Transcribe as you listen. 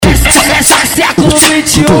século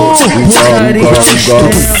XXI, putaria ao extremo.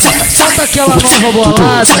 Solta aquela nova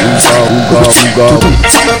bolada.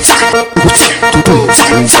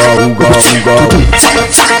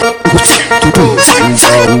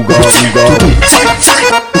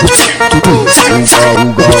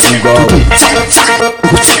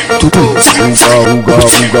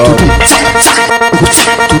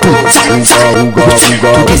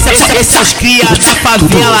 Esse é os cria da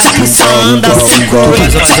favela que só anda sem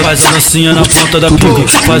coisa. Faz a dancinha na ponta da pica,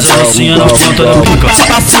 faz a dancinha na ponta da pica.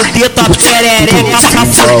 Pra fuder tua perereca, pra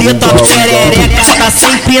fuder tua perereca. Tá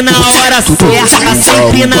sempre na hora certa, tá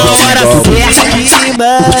sempre na hora certa. Que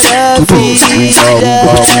maravilha,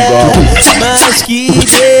 mas que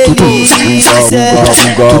delícia.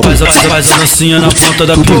 Faz a dancinha na ponta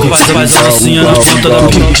da pica, faz a dancinha na ponta da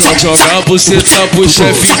pica. Joga a buceta pro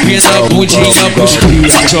chefe, empina a bundinha pros cria.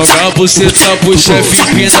 Joga a buceta pro chefe,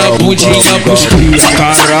 empina a bundinha pros cria.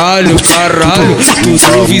 Caralho, caralho,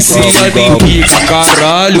 tudo viciado em pica.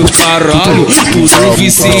 Caralho, caralho, tudo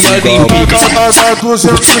viciado em pica. A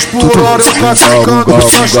 200 por hora eu catucando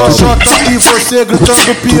só xoxota e você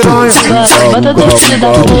gritando piranha. Bota teu filho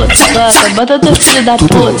da puta, bota teu filho da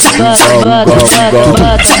puta,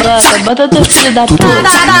 bota teu filho da puta.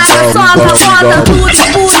 Soca, bota tudo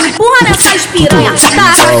e empurra nessas piranha.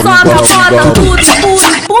 Soca, bota tudo e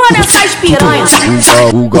empurra nessas piranha.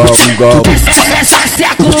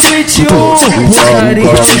 Século XXI, putaria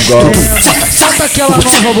ao extremo. Solta aquela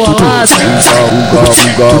nova bolada.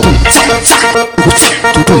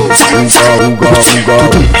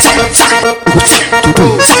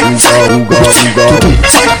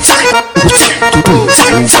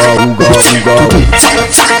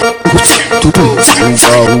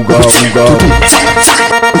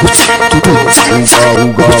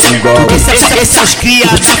 Esse é os cria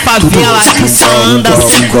da favela que só anda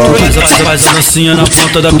sem coisa. Faz a dancinha na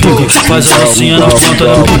ponta da pica, faz a dancinha na ponta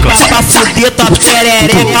da pica. Pra fuder tua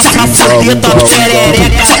perereca, pra fuder tua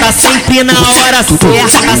perereca. Tá sempre na hora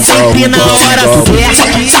certa, tá sempre na hora certa.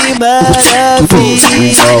 Que maravilha,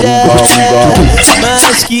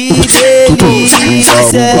 mas que delícia.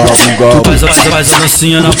 Faz a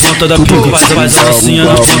dancinha na ponta da pica, faz a dancinha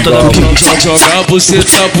na ponta da pica. Joga a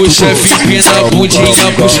buceta pro chefe, empina a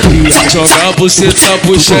bundinha pros cria. Joga a buceta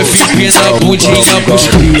pro chefe, empina a bundinha pros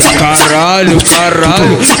cria. Caralho,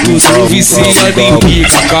 caralho, tudo viciado em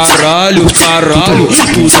pica. Caralho, caralho,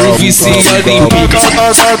 tudo viciado em pica.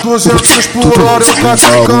 A 200 por hora eu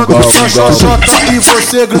catucando só xoxota e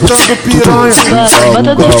você gritando piranha.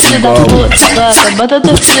 Bota teu filho da puta, bota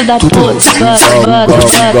teu filho da puta,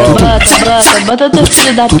 bota teu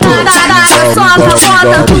filho da puta. Soca,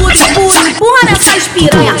 bota tudo e empurra nessas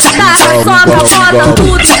piranha. Soca, bota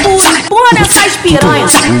tudo e empurra nessas piranha.